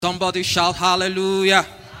Somebody shout hallelujah.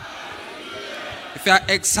 If you are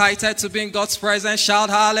excited to be in God's presence, shout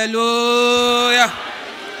hallelujah.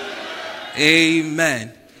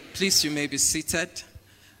 Amen. Please, you may be seated.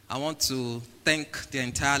 I want to thank the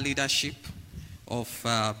entire leadership of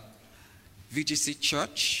VGC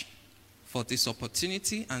Church for this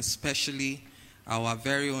opportunity, and especially our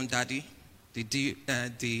very own daddy, the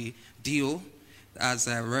DO, as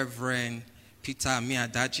Reverend Peter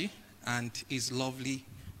Miadaji, and his lovely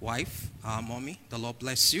wife, our mommy. The Lord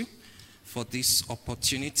bless you for this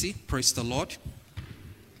opportunity. Praise the Lord.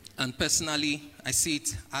 And personally, I see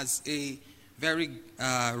it as a very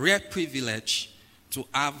rare privilege to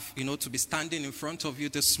have, to be standing in front of you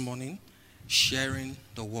this morning, sharing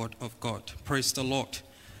the word of God. Praise the Lord.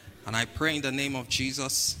 And I pray in the name of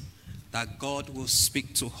Jesus that God will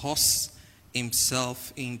speak to us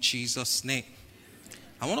himself in Jesus' name.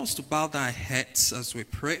 I want us to bow our heads as we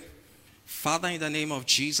pray. Father, in the name of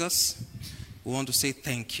Jesus, we want to say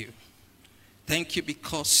thank you. Thank you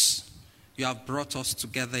because you have brought us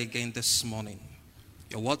together again this morning.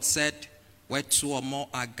 Your word said, where two or more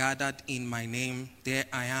are gathered in my name, there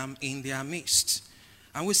I am in their midst.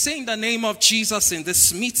 And we say in the name of Jesus in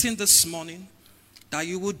this meeting this morning, that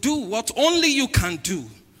you will do what only you can do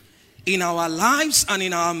in our lives and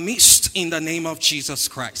in our midst in the name of Jesus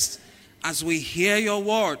Christ. As we hear your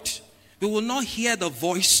word, we will not hear the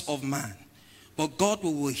voice of man, but God,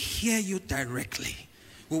 we will hear you directly.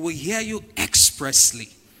 We will hear you expressly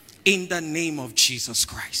in the name of Jesus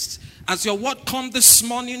Christ. As your word comes this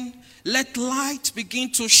morning, let light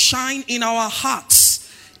begin to shine in our hearts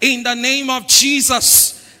in the name of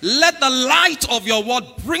Jesus. Let the light of your word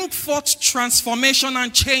bring forth transformation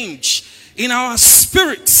and change in our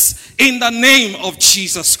spirits in the name of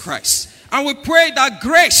Jesus Christ. And we pray that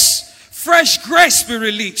grace, fresh grace be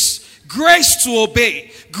released. Grace to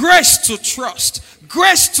obey, grace to trust,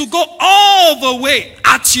 grace to go all the way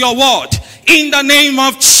at your word in the name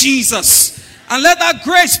of Jesus. And let that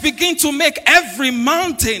grace begin to make every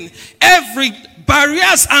mountain, every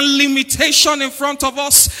barriers and limitation in front of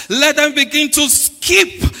us, let them begin to skip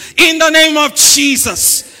in the name of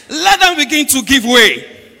Jesus. Let them begin to give way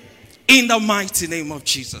in the mighty name of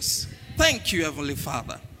Jesus. Thank you, Heavenly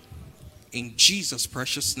Father. In Jesus'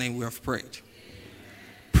 precious name we have prayed.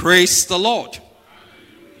 Praise the Lord.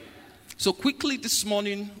 So quickly this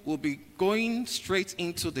morning, we'll be going straight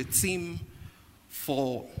into the theme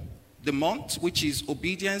for the month, which is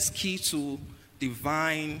obedience key to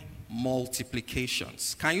divine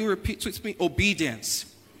multiplications. Can you repeat with me?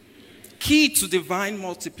 Obedience. Key to divine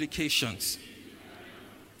multiplications.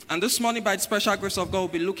 And this morning, by the special grace of God, we'll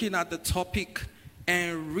be looking at the topic,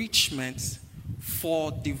 enrichment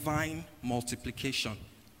for divine multiplication.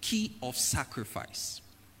 Key of sacrifice.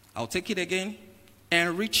 I'll take it again.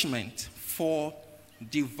 Enrichment for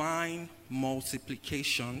divine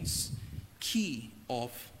multiplications. Key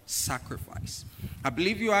of sacrifice. I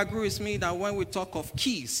believe you agree with me that when we talk of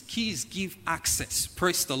keys, keys give access.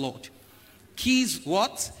 Praise the Lord. Keys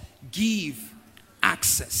what? Give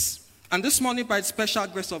access. And this morning, by the special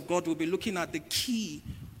grace of God, we'll be looking at the key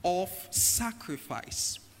of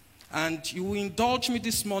sacrifice. And you will indulge me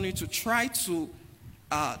this morning to try to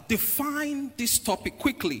define this topic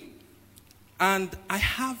quickly. And I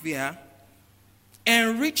have here,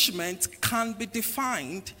 enrichment can be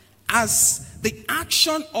defined as the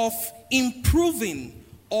action of improving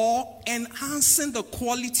or enhancing the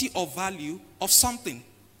quality or value of something.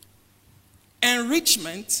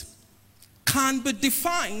 Enrichment can be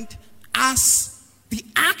defined as the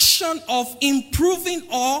action of improving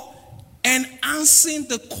or enhancing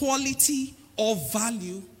the quality or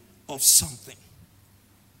value of something.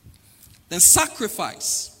 Then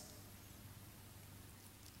sacrifice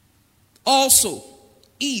also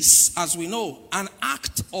is, as we know, an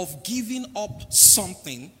act of giving up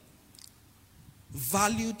something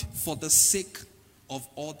valued for the sake of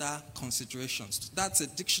other considerations. That's a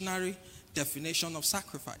dictionary definition of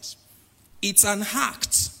sacrifice. It's an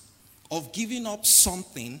act of giving up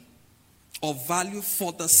something of value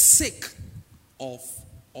for the sake of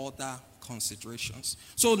other considerations.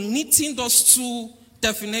 So knitting those two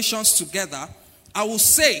definitions together, I will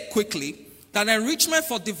say quickly that enrichment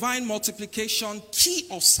for divine multiplication, key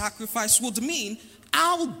of sacrifice, would mean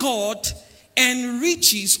how God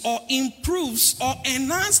enriches or improves or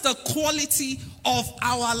enhances the quality of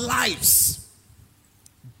our lives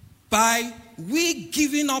by we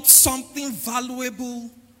giving up something valuable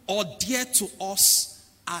or dear to us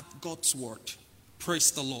at God's word. Praise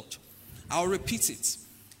the Lord. I'll repeat it.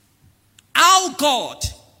 How God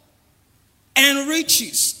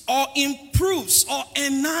enriches or improves or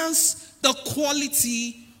enhances the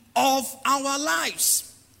quality of our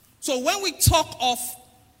lives. So when we talk of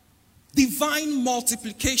divine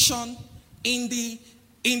multiplication in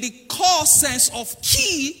the core sense of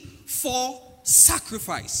key for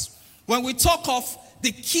sacrifice, when we talk of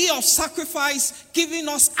the key of sacrifice giving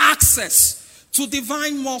us access to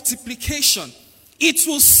divine multiplication, it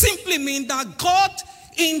will simply mean that God,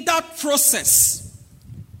 in that process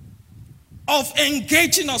of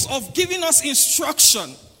engaging us, of giving us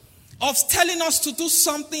instruction, of telling us to do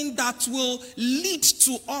something that will lead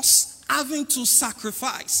to us having to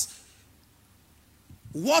sacrifice,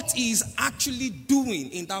 what he is actually doing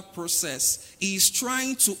in that process is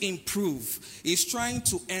trying to improve, is trying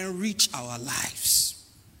to enrich our lives.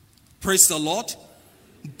 Praise the Lord.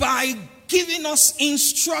 By giving us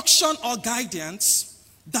instruction or guidance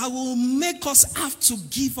that will make us have to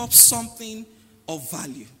give up something of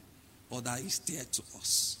value or that is dear to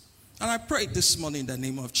us. And I pray this morning in the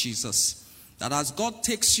name of Jesus that as God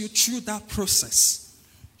takes you through that process,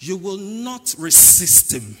 you will not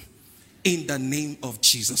resist him in the name of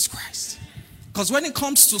Jesus Christ. Because when it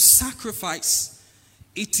comes to sacrifice,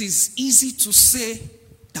 it is easy to say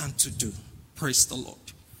than to do. Praise the Lord.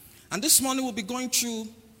 And this morning we'll be going through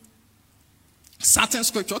certain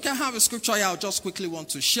scripture. Okay, I have a scripture here I just quickly want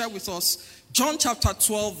to share with us. John chapter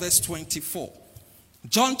 12 verse 24.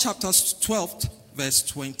 John chapter 12 verse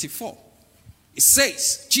 24. It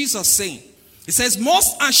says, Jesus saying, it says,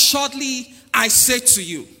 most assuredly I say to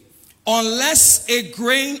you, unless a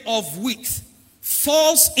grain of wheat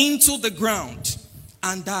falls into the ground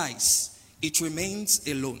and dies, it remains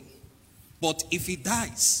alone. But if it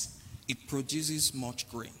dies, it produces much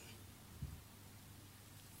grain.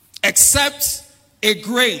 Except a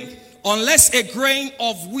grain, unless a grain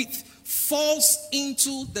of wheat falls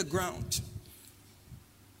into the ground,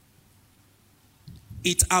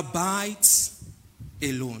 it abides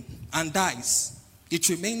alone and dies. It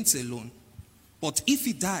remains alone. But if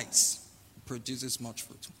it dies, it produces much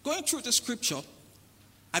fruit. Going through the scripture,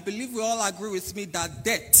 I believe we all agree with me that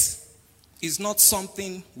death is not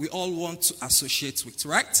something we all want to associate with,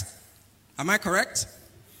 right? Am I correct?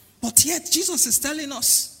 But yet, Jesus is telling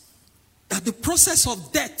us that the process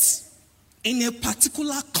of death in a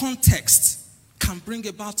particular context can bring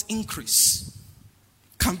about increase,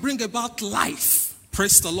 can bring about life.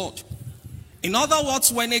 Praise the Lord. In other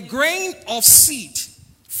words, when a grain of seed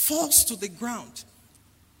falls to the ground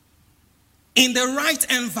in the right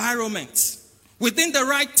environment, within the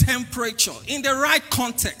right temperature, in the right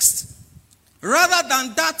context, rather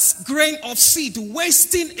than that grain of seed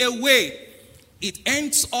wasting away, it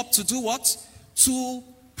ends up to do what? To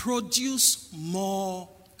produce more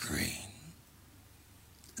grain.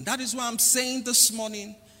 And that is why I'm saying this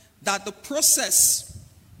morning that the process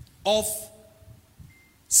of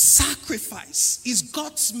sacrifice is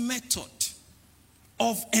God's method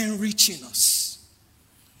of enriching us.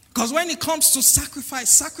 Because when it comes to sacrifice,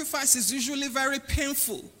 sacrifice is usually very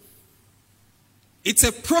painful. It's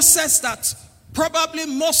a process that probably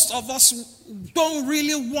most of us don't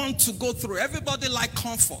really want to go through. Everybody like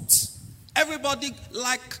comfort. Everybody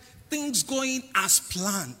like things going as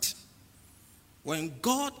planned. When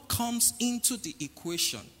God comes into the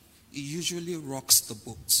equation, he usually rocks the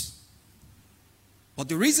boat. But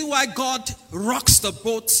the reason why God rocks the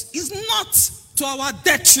boat is not to our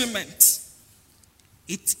detriment.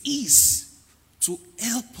 It is to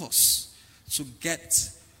help us to get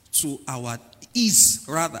to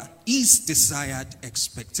his desired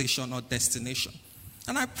expectation or destination.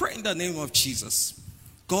 And I pray in the name of Jesus,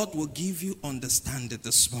 God will give you understanding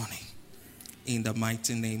this morning in the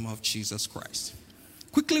mighty name of Jesus Christ.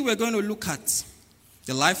 Quickly, we're going to look at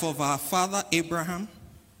the life of our father Abraham,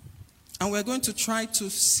 and we're going to try to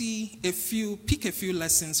pick a few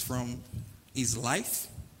lessons from his life.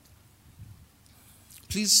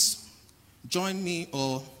 Please join me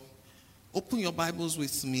or open your Bibles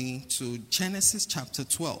with me to Genesis chapter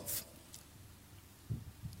 12.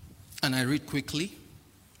 And I read quickly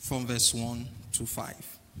from verse 1 to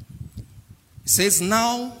 5. It says,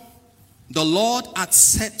 now the Lord had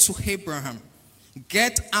said to Abraham,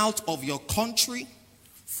 get out of your country,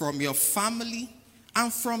 from your family,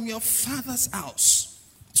 and from your father's house,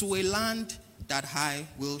 to a land that I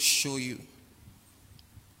will show you.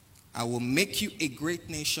 I will make you a great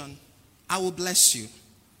nation. I will bless you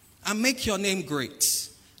and make your name great,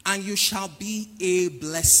 and you shall be a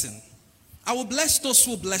blessing. I will bless those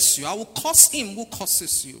who bless you. I will curse him who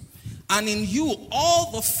curses you. And in you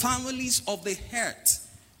all the families of the earth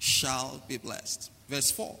shall be blessed.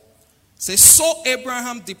 Verse 4 says, so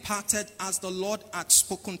Abraham departed as the Lord had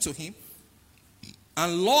spoken to him,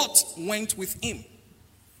 and Lot went with him.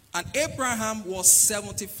 And Abraham was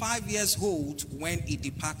 75 years old when he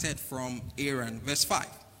departed from Haran. Verse 5.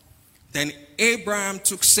 Then Abraham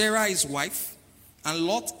took Sarah his wife, and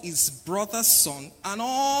Lot his brother's son, and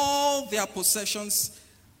all their possessions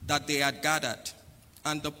that they had gathered,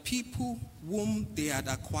 and the people whom they had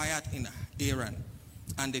acquired in Haran,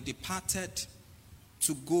 and they departed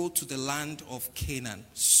to go to the land of Canaan.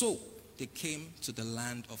 So they came to the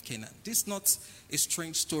land of Canaan. This is not a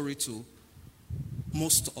strange story to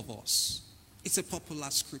most of us. It's a popular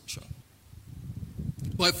scripture.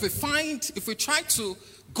 But if we try to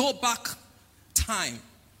go back time,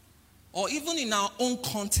 or even in our own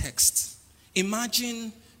context,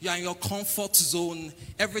 imagine you're in your comfort zone.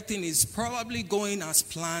 Everything is probably going as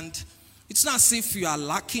planned. It's not as if you are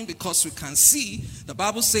lacking, because we can see the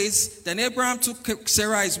Bible says, then Abraham took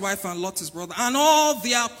Sarah his wife and Lot his brother and all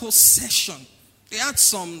their possession. They had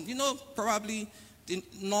some, probably the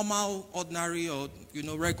normal, ordinary, or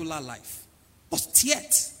regular life. But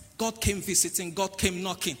yet, God came visiting, God came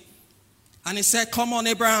knocking. And he said, come on,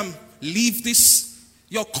 Abraham, leave this,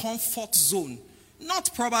 your comfort zone. Not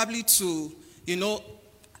probably to,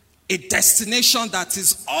 a destination that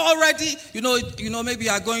is already, maybe you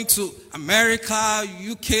are going to America,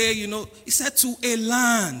 UK, He said to a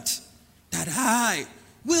land that I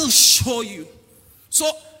will show you. So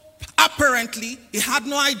apparently, he had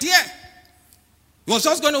no idea. He was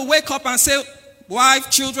just going to wake up and say, wife,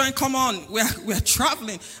 children, come on, we're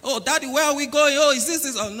traveling. Oh, daddy, where are we going? Oh, is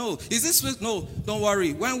this? Oh, no. Is this? No, don't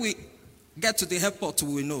worry. When we get to the airport,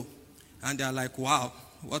 we will know. And they're like, wow,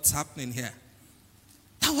 what's happening here?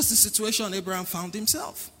 That was the situation Abraham found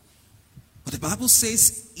himself. But the Bible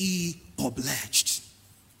says he obliged.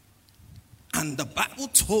 And the Bible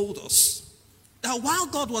told us that while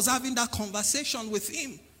God was having that conversation with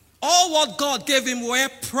him, all what God gave him were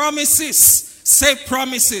promises. Say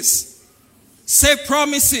promises. Say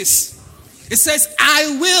promises. It says,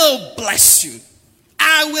 I will bless you.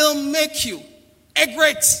 I will make you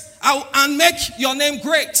and make your name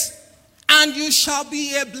great. And you shall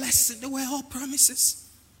be a blessing. They were all promises.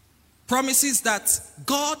 Promises that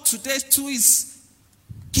God today too is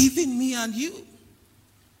giving me and you.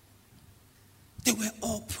 They were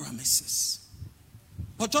all promises.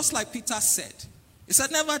 But just like Peter said, he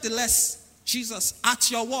said, nevertheless, Jesus,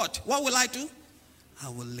 at your word, what will I do? I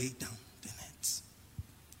will lay down the net.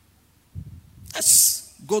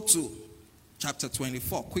 Let's go to chapter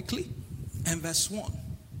 24 quickly and verse 1.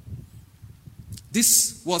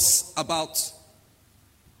 This was about,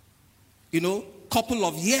 couple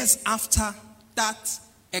of years after that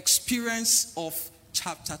experience of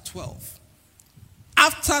chapter 12.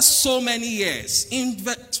 After so many years, in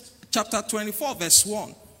chapter 24, verse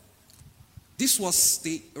 1, this was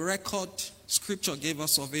the record scripture gave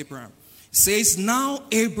us of Abraham. It says, now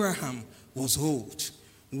Abraham was old,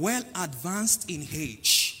 well advanced in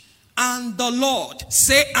age, and the Lord,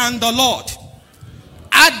 say, and the Lord,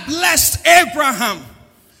 had blessed Abraham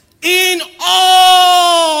in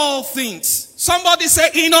all things. Somebody say,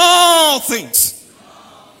 in all things.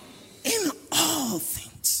 In all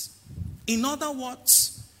things. In other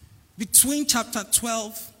words, between chapter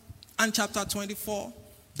 12 and chapter 24,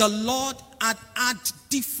 the Lord had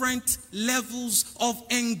different levels of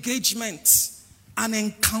engagement and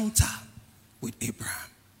encounter with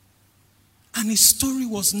Abraham. And his story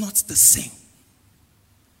was not the same.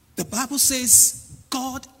 The Bible says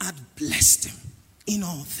God had blessed him in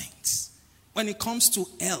all things. When it comes to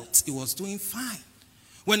health, he was doing fine.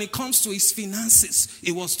 When it comes to his finances,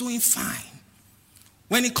 he was doing fine.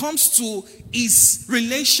 When it comes to his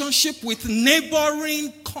relationship with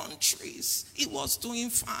neighboring countries, he was doing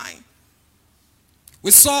fine.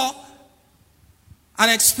 We saw an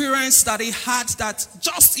experience that he had that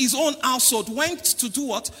just his own household went to do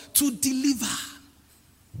what? To deliver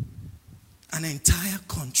an entire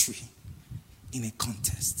country in a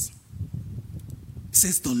contest. It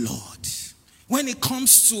says the Lord. When it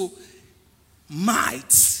comes to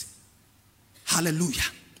might, hallelujah,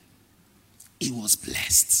 he was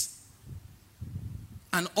blessed.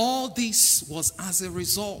 And all this was as a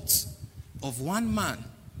result of one man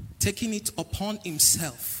taking it upon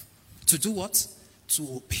himself to do what? To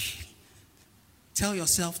obey. Tell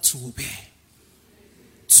yourself to obey.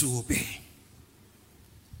 To obey.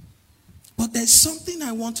 But there's something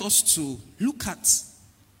I want us to look at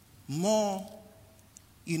more,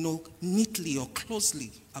 neatly or closely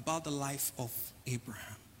about the life of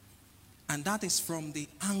Abraham. And that is from the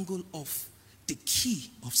angle of the key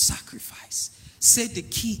of sacrifice. Say the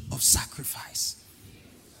key of sacrifice.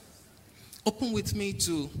 Open with me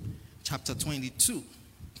to chapter 22.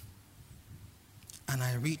 And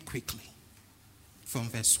I read quickly from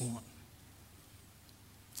verse 1.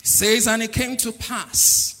 It says, and it came to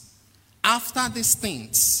pass after these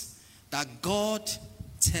things that God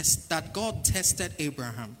God tested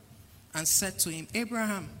Abraham and said to him,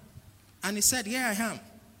 Abraham. And he said, here I am.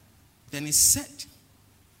 Then he said,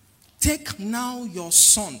 take now your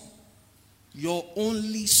son, your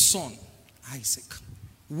only son, Isaac,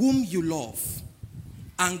 whom you love,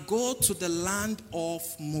 and go to the land of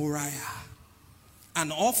Moriah,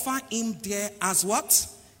 and offer him there as what?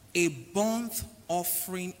 A burnt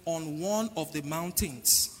offering on one of the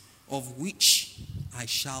mountains of which I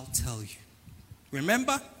shall tell you.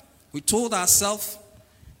 Remember, we told ourselves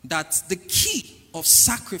that the key of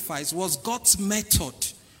sacrifice was God's method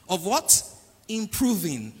of what?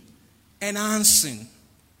 Improving, enhancing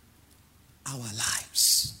our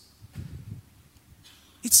lives.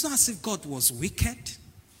 It's not as if God was wicked,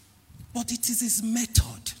 but it is his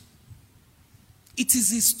method. It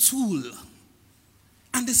is his tool.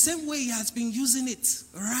 And the same way he has been using it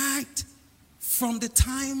right from the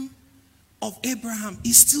time of Abraham,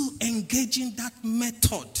 he's still engaging that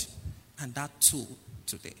method and that tool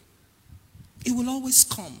today. He will always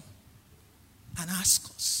come and ask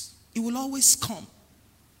us. He will always come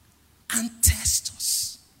and test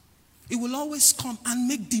us. He will always come and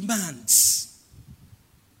make demands.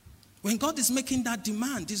 When God is making that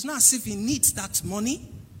demand, it's not as if he needs that money.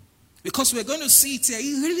 Because we're going to see it here.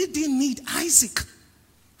 He really didn't need Isaac.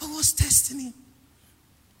 But was testing him.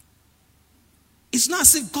 It's not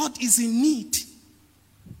as if God is in need.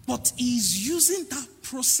 But he is using that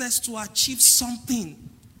process to achieve something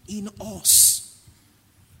in us.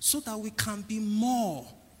 So that we can be more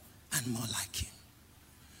and more like him.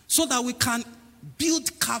 So that we can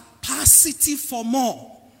build capacity for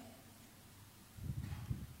more.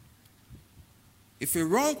 If we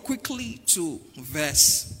run quickly to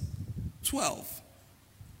verse 12.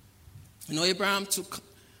 You know, Abraham took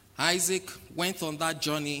Isaac, went on that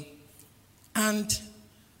journey. And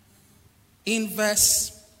in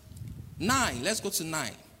verse 9, let's go to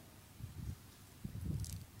 9.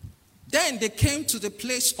 Then they came to the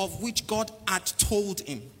place of which God had told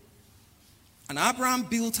him. And Abraham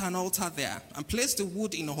built an altar there and placed the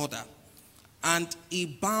wood in order. And he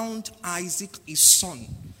bound Isaac his son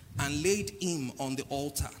and laid him on the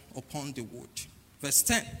altar upon the wood. Verse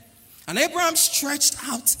 10. And Abraham stretched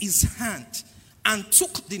out his hand and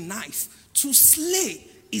took the knife to slay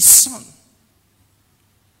his son.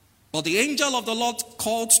 But the angel of the Lord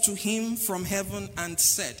called to him from heaven and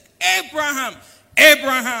said, Abraham,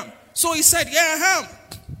 Abraham. So he said, yeah, I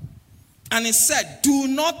am. And he said, do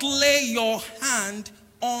not lay your hand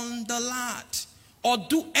on the lad or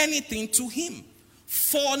do anything to him.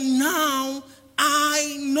 For now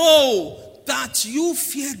I know that you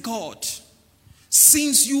fear God,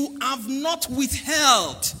 since you have not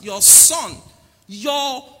withheld your son,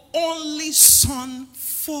 your only son,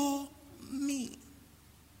 for me.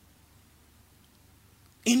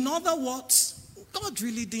 In other words, God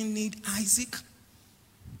really didn't need Isaac,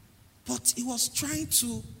 but he was trying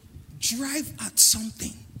to drive at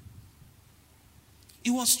something.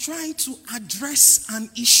 He was trying to address an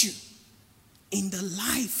issue in the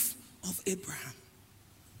life of Abraham.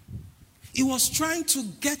 He was trying to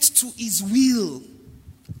get to his will.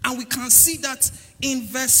 And we can see that in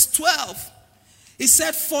verse 12. He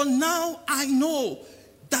said, for now I know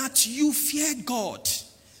that you fear God,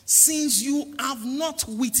 since you have not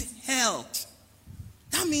withheld.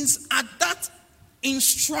 That means at that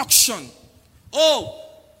instruction, oh,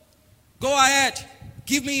 go ahead,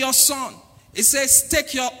 give me your son. It says,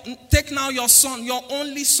 take now your son, your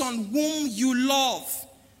only son, whom you love,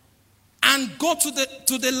 and go to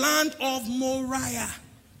the land of Moriah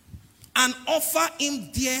and offer him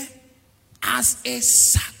there as a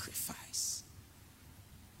sacrifice.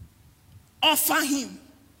 Offer him.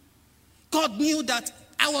 God knew that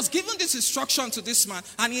I was given this instruction to this man,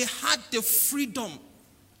 and he had the freedom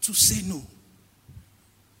to say no.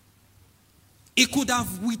 He could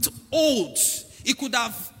have withheld. He could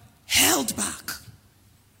have held back.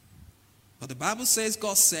 But the Bible says,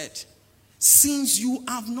 God said, since you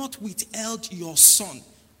have not withheld your son,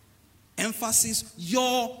 emphasis,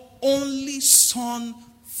 your only son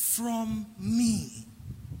from me.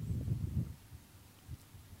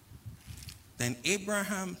 Then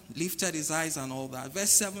Abraham lifted his eyes and all that.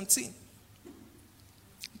 Verse 17.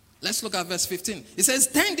 Let's look at verse 15. It says,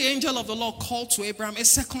 then the angel of the Lord called to Abraham a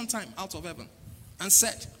second time out of heaven and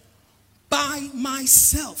said, by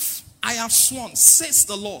myself I have sworn, says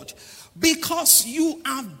the Lord, because you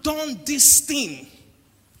have done this thing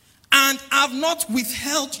and have not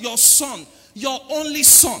withheld your son, your only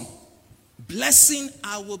son, blessing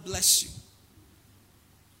I will bless you.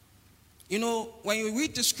 You know, when you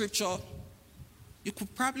read the scripture, you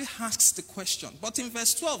could probably ask the question. But in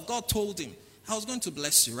verse 12, God told him, I was going to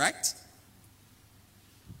bless you, right?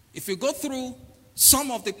 If you go through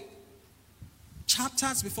some of the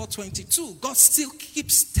chapters before 22, God still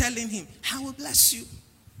keeps telling him, I will bless you.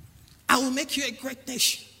 I will make you a great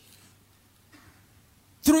nation.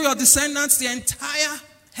 Through your descendants, the entire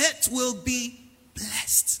earth will be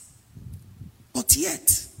blessed. But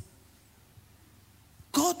yet,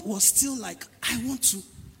 God was still like, I want to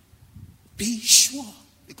be sure.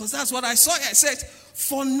 Because that's what I saw here. It says,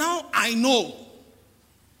 for now I know.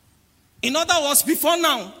 In other words, before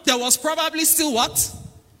now, there was probably still what?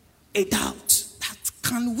 A doubt. That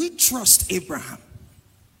can we trust Abraham?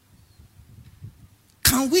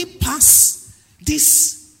 Can we pass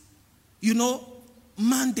this,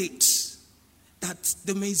 mandate that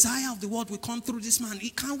the Messiah of the world will come through this man?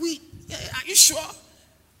 Can we? Are you sure?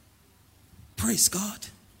 Praise God.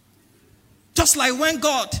 Just like when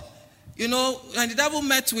God, and the devil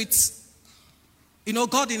met with,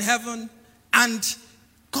 God in heaven, and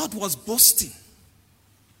God was boasting.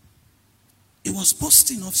 He was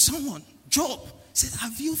boasting of someone. Job said,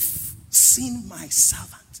 have you seen my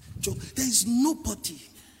servant? Job, there is nobody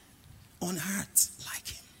on earth like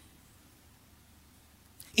him.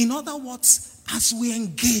 In other words, as we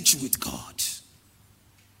engage with God,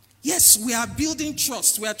 yes, we are building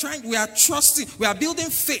trust. We are trusting, we are building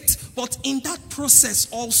faith. But in that process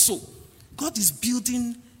also, God is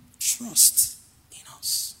building trust in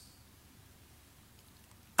us.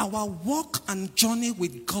 Our walk and journey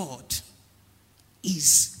with God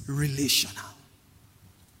is relational.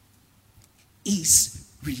 Is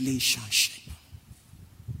relationship.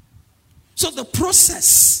 So the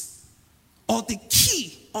process or the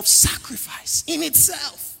key of sacrifice in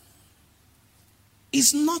itself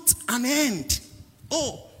is not an end.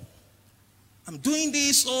 Oh, I'm doing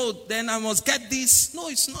this, then I must get this. No,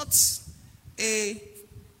 it's not a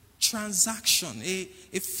transaction,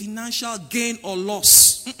 a financial gain or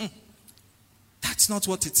loss. That's not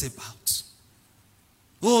what it's about.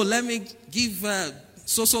 Oh, let me give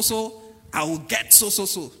so, I will get so.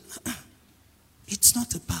 It's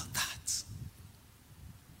not about that.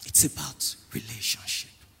 It's about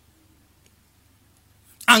relationship.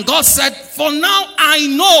 And God said, for now I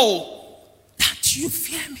know that you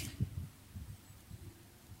fear me.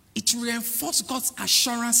 It reinforced God's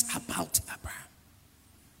assurance about Abraham.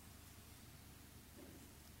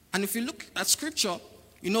 And if you look at scripture,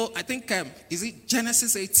 I think, is it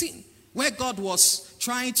Genesis 18, where God was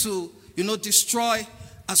trying to, destroy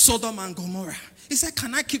Sodom and Gomorrah. He said,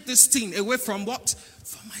 can I keep this thing away from what?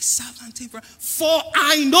 From my servant Abraham. For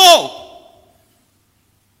I know.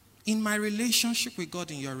 In my relationship with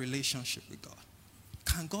God, in your relationship with God,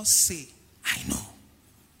 can God say, I know?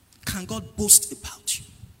 Can God boast about you?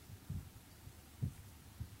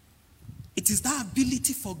 It is that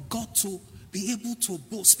ability for God to be able to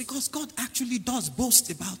boast, because God actually does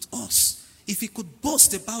boast about us. If he could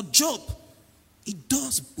boast about Job, he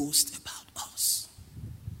does boast about us.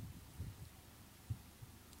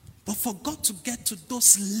 But for God to get to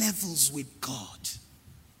those levels with God,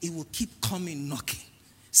 he will keep coming knocking.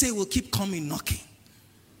 Say, he will keep coming knocking.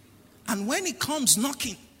 And when he comes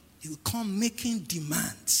knocking, he will come making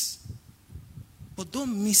demands. But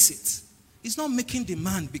don't miss it. He's not making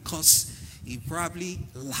demand because he probably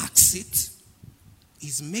lacks it.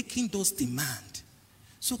 He's making those demands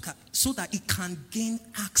so that he can gain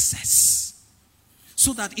access,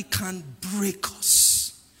 so that he can break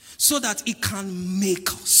us, so that he can make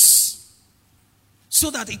us, so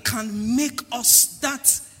that he can make us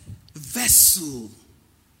that vessel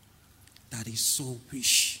that he so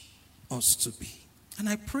wish us to be. And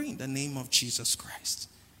I pray in the name of Jesus Christ,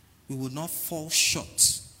 we will not fall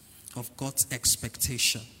short of God's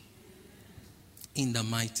expectation. In the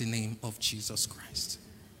mighty name of Jesus Christ.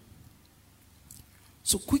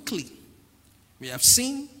 So quickly, we have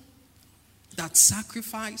seen that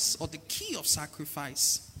sacrifice, or the key of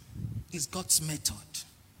sacrifice, is God's method,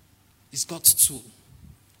 is God's tool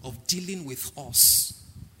of dealing with us,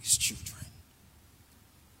 his children.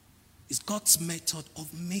 It's God's method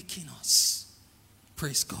of making us.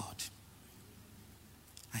 Praise God.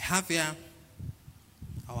 I have here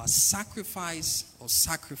our sacrifice or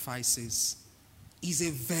sacrifices is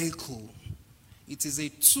a vehicle. It is a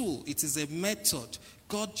tool. It is a method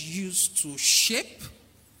God used to shape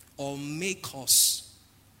or make us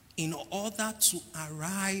in order to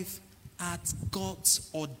arrive at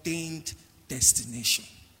God's ordained destination.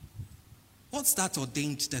 What's that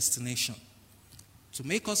ordained destination? To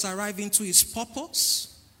make us arrive into his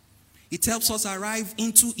purpose. It helps us arrive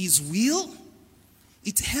into his will.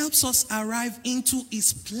 It helps us arrive into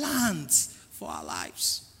his plans for our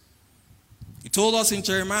lives. He told us in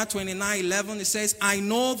Jeremiah 29:11, he says, I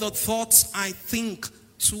know the thoughts I think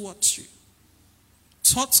towards you.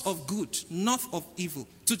 thoughts of good, not of evil.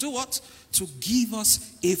 To do what? To give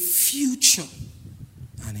us a future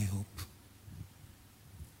and a hope.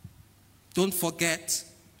 Don't forget,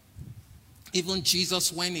 even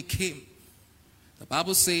Jesus, when he came, the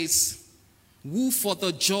Bible says, who for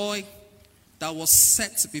the joy that was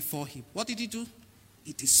set before him, what did he do?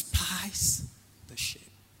 He despised the shame.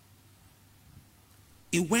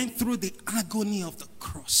 He went through the agony of the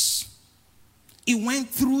cross. He went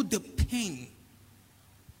through the pain.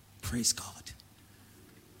 Praise God.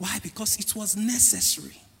 Why? Because it was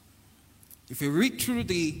necessary. If you read through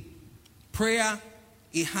the prayer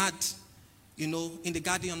he had, in the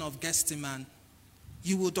Garden of Gethsemane,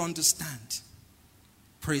 you would understand.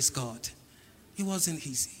 Praise God. It wasn't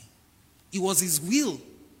easy. It was his will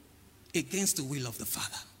against the will of the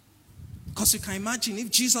Father. Because you can imagine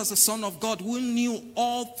if Jesus, the Son of God, who knew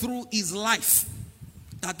all through his life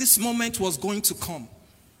that this moment was going to come,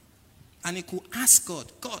 and he could ask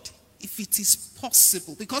God, God, if it is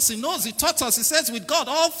possible, because he knows, he taught us, he says with God,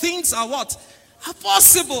 all things are what? Are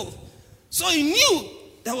possible. So he knew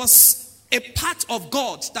there was a part of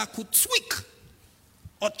God that could tweak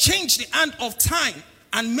or change the hand of time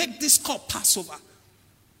and make this cup pass over.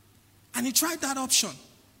 And he tried that option.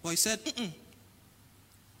 But he said,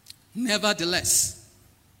 nevertheless,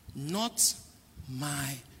 not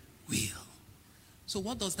my will. So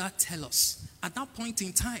what does that tell us? At that point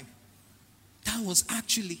in time, that was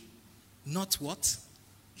actually not what?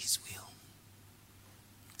 His will.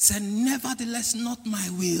 He said, nevertheless, not my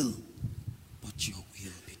will, but your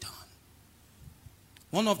will be done.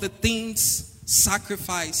 One of the things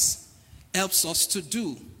sacrifice helps us to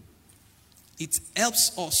do, it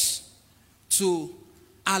helps us to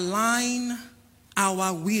align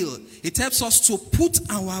our will. It helps us to put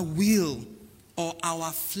our will or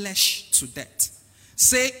our flesh to death.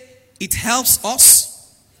 Say, it helps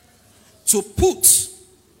us to put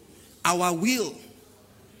our will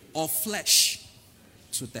or flesh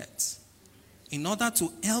to death in order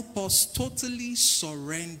to help us totally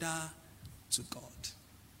surrender to God.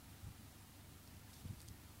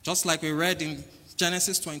 Just like we read in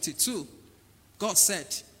Genesis 22, God said,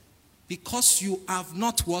 because you have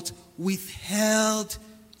not what? Withheld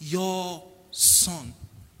your son,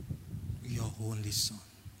 your only son.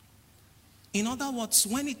 In other words,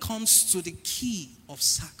 when it comes to the key of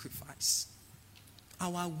sacrifice,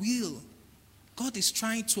 our will, God is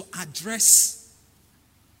trying to address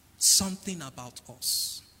something about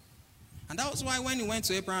us. And that was why when he went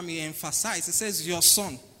to Abraham, he emphasized, he says, your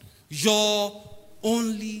son, your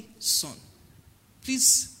only son.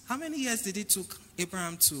 Please, how many years did it take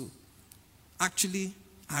Abraham to actually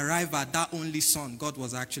arrive at that only son God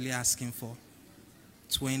was actually asking for?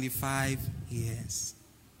 25 years.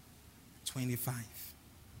 25.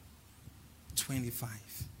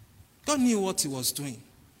 God knew what he was doing.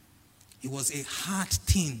 It was a hard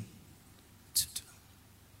thing to do.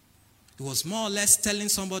 It was more or less telling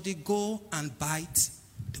somebody, go and bite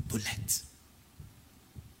the bullet.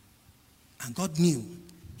 And God knew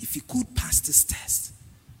if he could pass this test,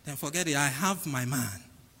 then forget it, I have my man.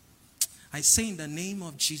 I say in the name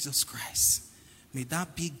of Jesus Christ, may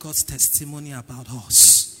that be God's testimony about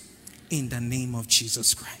us. In the name of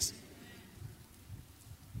Jesus Christ.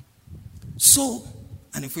 So,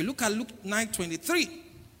 and if we look at Luke 9:23,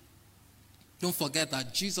 don't forget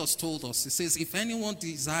that Jesus told us, he says, if anyone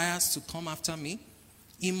desires to come after me,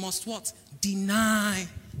 he must what? Deny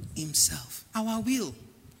himself. Our will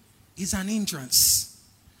is an hindrance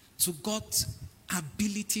to God's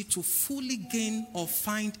ability to fully gain or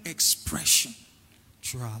find expression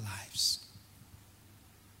through our lives.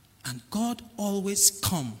 And God always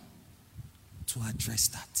comes to address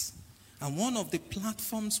that. And one of the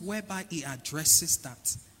platforms whereby he addresses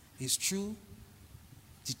that is through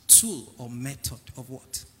the tool or method of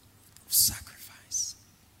what? Of sacrifice.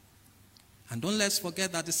 And don't let's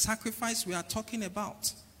forget that the sacrifice we are talking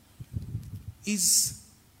about is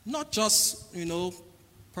not just,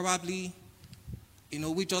 probably,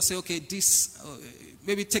 we just say, okay, this,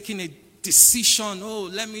 maybe taking a decision,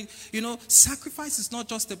 sacrifice is not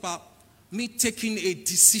just about me taking a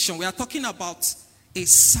decision. We are talking about a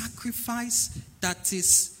sacrifice that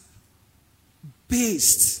is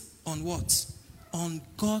based on what? On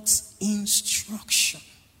God's instruction.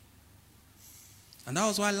 And that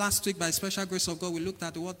was why last week, by special grace of God, we looked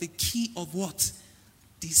at the key of what?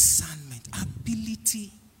 Discernment.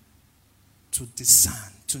 Ability to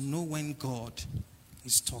discern, to know when God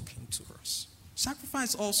is talking to us.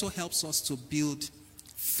 Sacrifice also helps us to build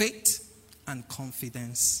faith and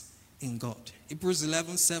confidence in God. Hebrews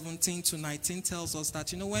 11:17-19 tells us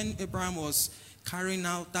that, when Abraham was carrying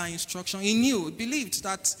out that instruction, he believed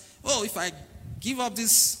that, if I give up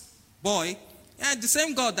this boy, and the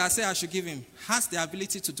same God that said I should give him has the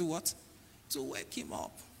ability to do what? To wake him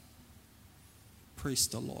up. Praise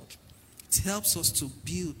the Lord. It helps us to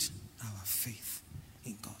build our faith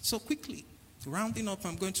in God. So quickly, rounding up,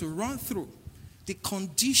 I'm going to run through the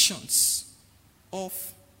conditions of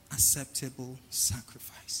acceptable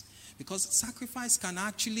sacrifice. Because sacrifice can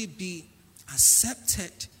actually be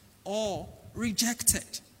accepted or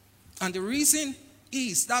rejected. And the reason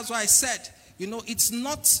is, that's why I said, it's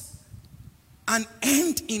not an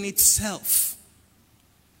end in itself,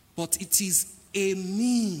 but it is a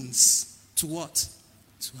means to what?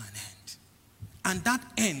 To an end. And that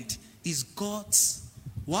end is God's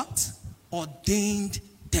what? Ordained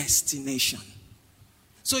destination.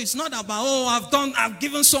 So it's not about, I've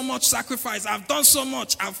given so much sacrifice, I've done so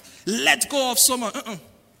much, I've let go of so much.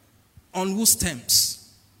 On whose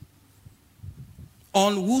terms?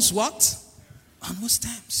 On whose what? On whose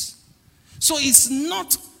terms? So it's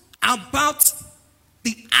not about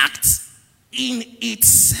the act in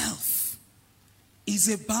itself. It's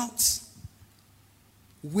about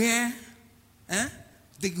where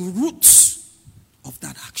the roots of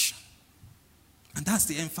that action. And that's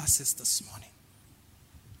the emphasis this morning.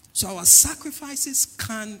 So our sacrifices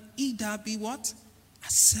can either be what?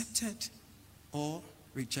 Accepted or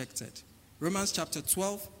rejected. Romans chapter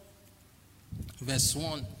 12, verse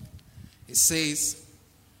 1. It says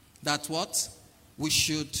that what? We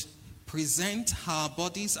should present our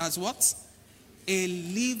bodies as what? A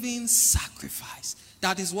living sacrifice.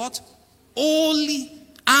 That is what? Holy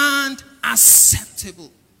and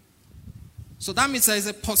acceptable. So that means there is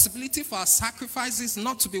a possibility for our sacrifices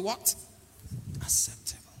not to be what?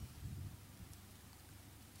 Acceptable.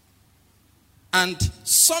 And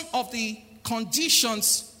some of the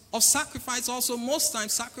conditions of sacrifice also, most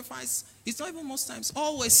times sacrifice, it's not even most times,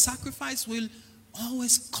 always sacrifice will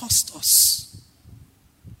always cost us.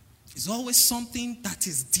 It's always something that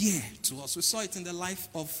is dear to us. We saw it in the life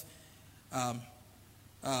of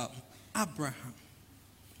Abraham.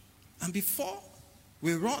 And before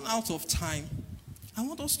we run out of time, I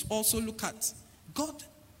want us to also look at God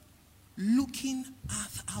looking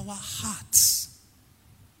at our hearts.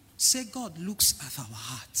 Say God looks at our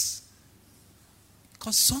hearts.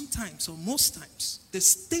 Because sometimes, or most times, the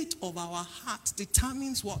state of our heart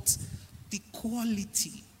determines what? The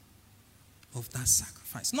quality of that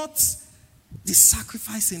sacrifice. Not the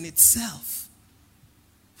sacrifice in itself,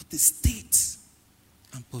 but the state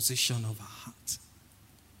and position of our heart.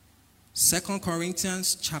 2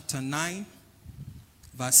 Corinthians chapter 9,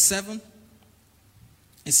 verse 7.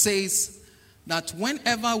 It says that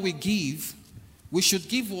whenever we give, we should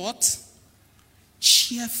give what?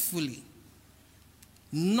 Cheerfully.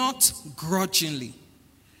 Not grudgingly.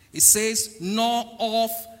 It says, nor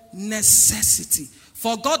of necessity.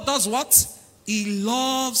 For God does what? He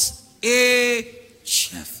loves a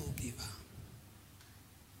cheerful giver.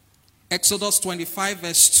 Exodus 25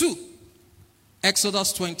 verse 2.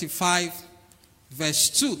 Exodus 25 verse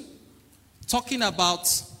 2. Talking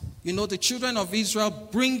about, the children of Israel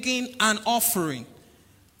bringing an offering.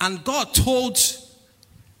 And God told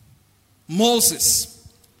Moses,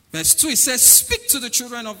 verse 2, it says, speak to the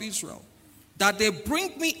children of Israel that they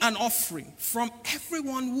bring me an offering from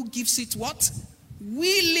everyone who gives it what?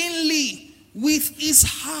 Willingly, with his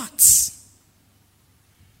heart.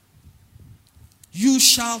 You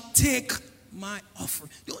shall take my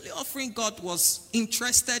offering. The only offering God was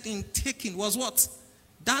interested in taking was what?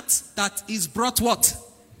 That is brought what?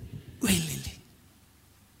 Willingly.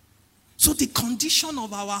 So the condition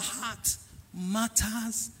of our heart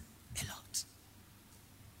matters a lot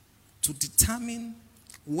to determine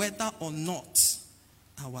whether or not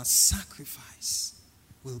our sacrifice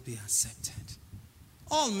will be accepted.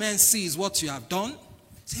 All men see is what you have done.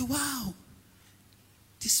 Say, wow,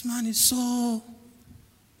 this man is so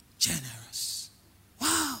generous.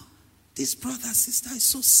 Wow, this brother, sister is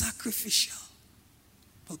so sacrificial.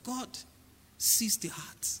 But God sees the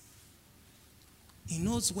heart. He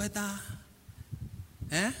knows whether,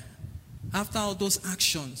 after all those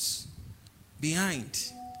actions,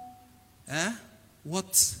 behind,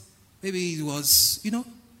 what, maybe it was,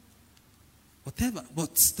 whatever.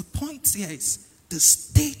 But the point here is the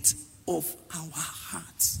state of our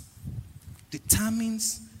hearts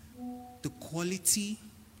determines the quality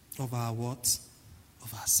of our what?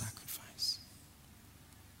 Of our sacrifice.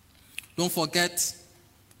 Don't forget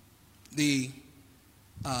the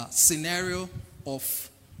scenario of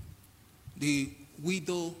the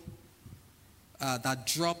widow that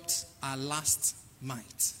dropped her last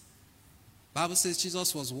mite. Bible says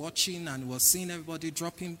Jesus was watching and was seeing everybody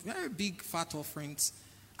dropping very big fat offerings.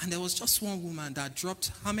 And there was just one woman that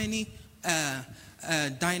dropped how many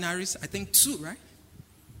denaries, I think 2, right?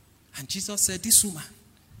 And Jesus said, this woman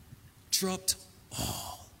dropped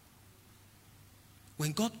all.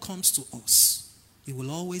 When God comes to us, he will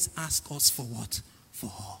always ask us for what? For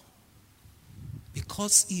all.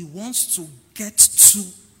 Because he wants to get to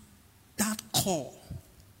that core.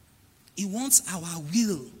 He wants our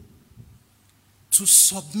will to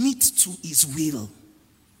submit to his will.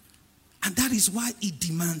 And that is why he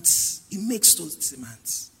demands. He makes those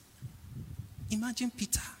demands. Imagine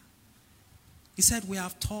Peter. He said, we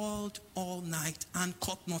have toiled all night and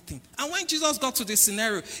caught nothing. And when Jesus got to this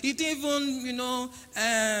scenario, he didn't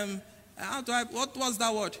even, what was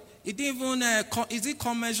that word? He didn't even,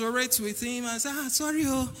 commiserate with him and say, sorry,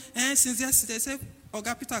 since yesterday. He said,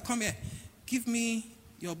 Oga Peter, come here. Give me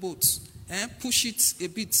your boat. Push it a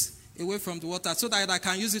bit away from the water so that I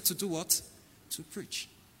can use it to do what? To preach.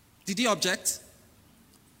 Did he object?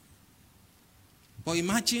 But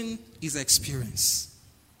imagine his experience.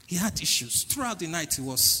 He had issues. Throughout the night, he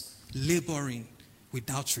was laboring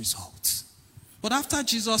without result. But after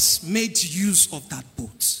Jesus made use of that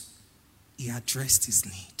boat, he addressed his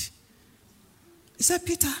need. He said,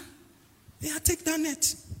 Peter, take that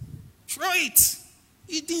net. Throw it.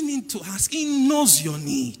 He didn't need to ask. He knows your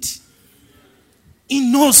need.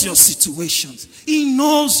 He knows your situations. He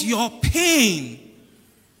knows your pain.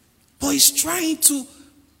 But he's trying to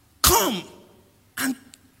come and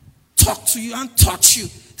talk to you and touch you.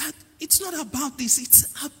 That it's not about this.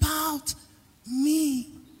 It's about me.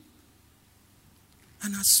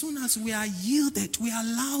 And as soon as we are yielded, we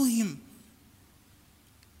allow him.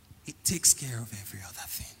 It takes care of every other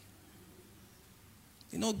thing.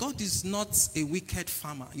 God is not a wicked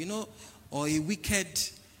farmer, or a wicked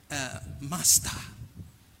master.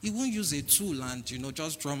 He won't use a tool and,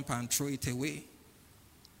 just dump and throw it away.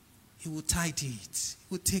 He will tidy it.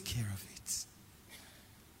 He will take care of it.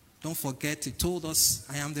 Don't forget, he told us,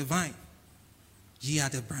 I am the vine. Ye are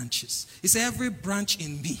the branches. He said, every branch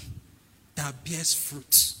in me that bears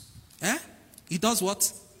fruit. He does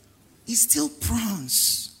what? He still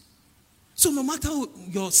prunes. So no matter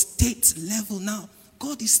your state level now,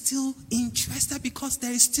 God is still interested because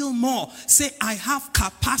there is still more. Say, I have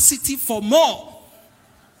capacity for more.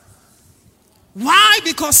 Why?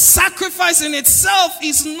 Because sacrifice in itself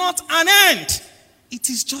is not an end. It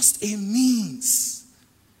is just a means.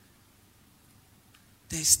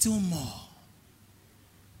 There is still more.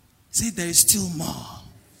 Say, there is still more.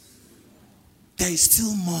 There is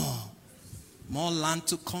still more. More land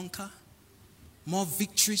to conquer. More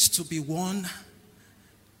victories to be won.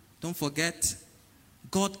 Don't forget,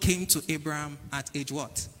 God came to Abraham at age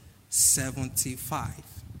what? 75.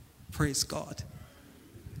 Praise God.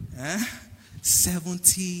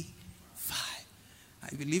 75.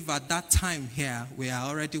 I believe at that time here, we are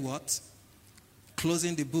already what?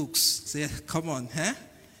 Closing the books. Say, come on,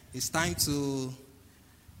 it's time to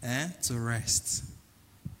rest.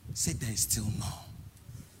 Say, there is still more.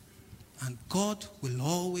 And God will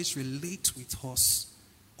always relate with us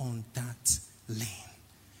on that lane.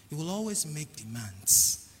 He will always make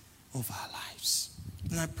demands of our lives.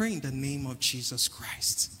 And I pray in the name of Jesus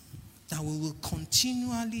Christ that we will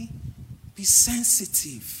continually be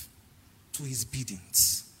sensitive to his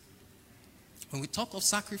biddings. When we talk of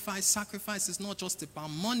sacrifice, sacrifice is not just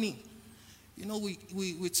about money.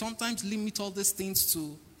 We sometimes limit all these things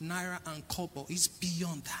to naira and kobo. It's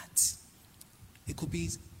beyond that. It could be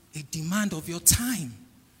a demand of your time.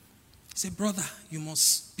 Say, brother, you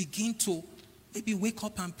must begin to maybe wake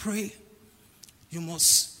up and pray. You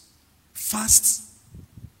must fast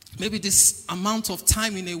maybe this amount of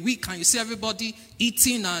time in a week, and you see everybody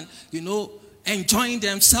eating and, enjoying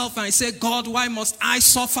themselves, and you say, God, why must I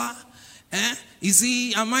suffer?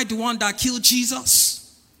 Am I the one that killed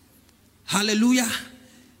Jesus? Hallelujah.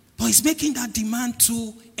 But he's making that demand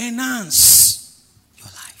to enhance your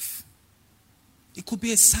life. It could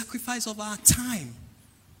be a sacrifice of our time.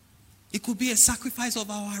 It could be a sacrifice of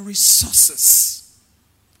our resources.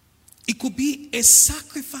 It could be a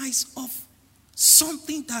sacrifice of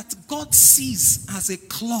something that God sees as a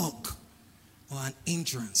clog or an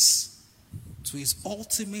hindrance to his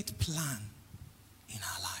ultimate plan in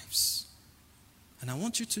our lives. And I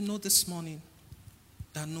want you to know this morning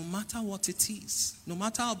that no matter what it is, no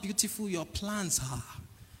matter how beautiful your plans are,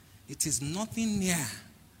 it is nothing near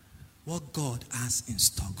what God has in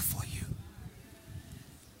stock for you.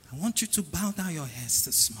 I want you to bow down your heads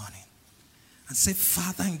this morning and say,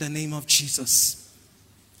 Father, in the name of Jesus,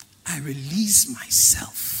 I release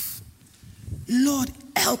myself. Lord,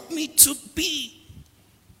 help me to be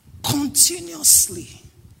continuously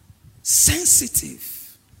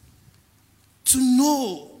sensitive to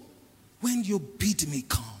know when your bid may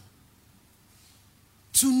come.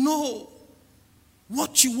 to know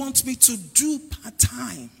what you want me to do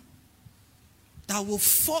part-time that will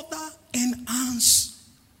further enhance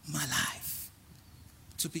my life,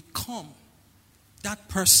 to become that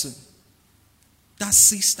person, that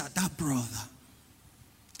sister, that brother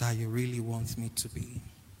that you really want me to be.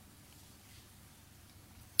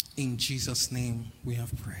 In Jesus' name we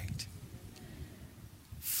have prayed.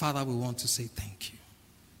 Father, we want to say thank you.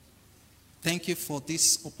 Thank you for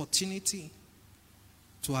this opportunity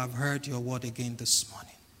to have heard your word again this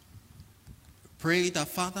morning. Pray that,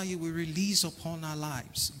 Father, you will release upon our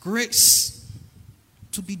lives grace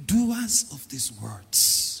to be doers of these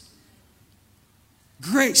words.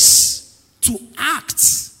 Grace to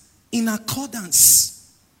act in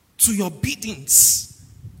accordance to your biddings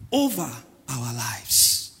over our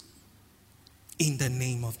lives. In the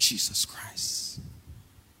name of Jesus Christ.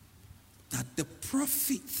 That the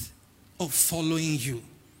profit of following you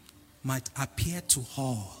might appear to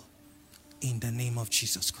all in the name of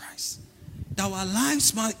Jesus Christ. That our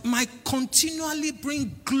lives might continually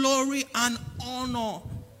bring glory and honor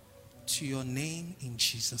to your name in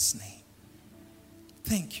Jesus' name.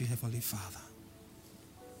 Thank you, Heavenly Father.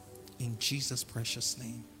 In Jesus' precious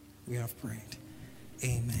name we have prayed.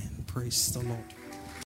 Amen. Praise the Lord.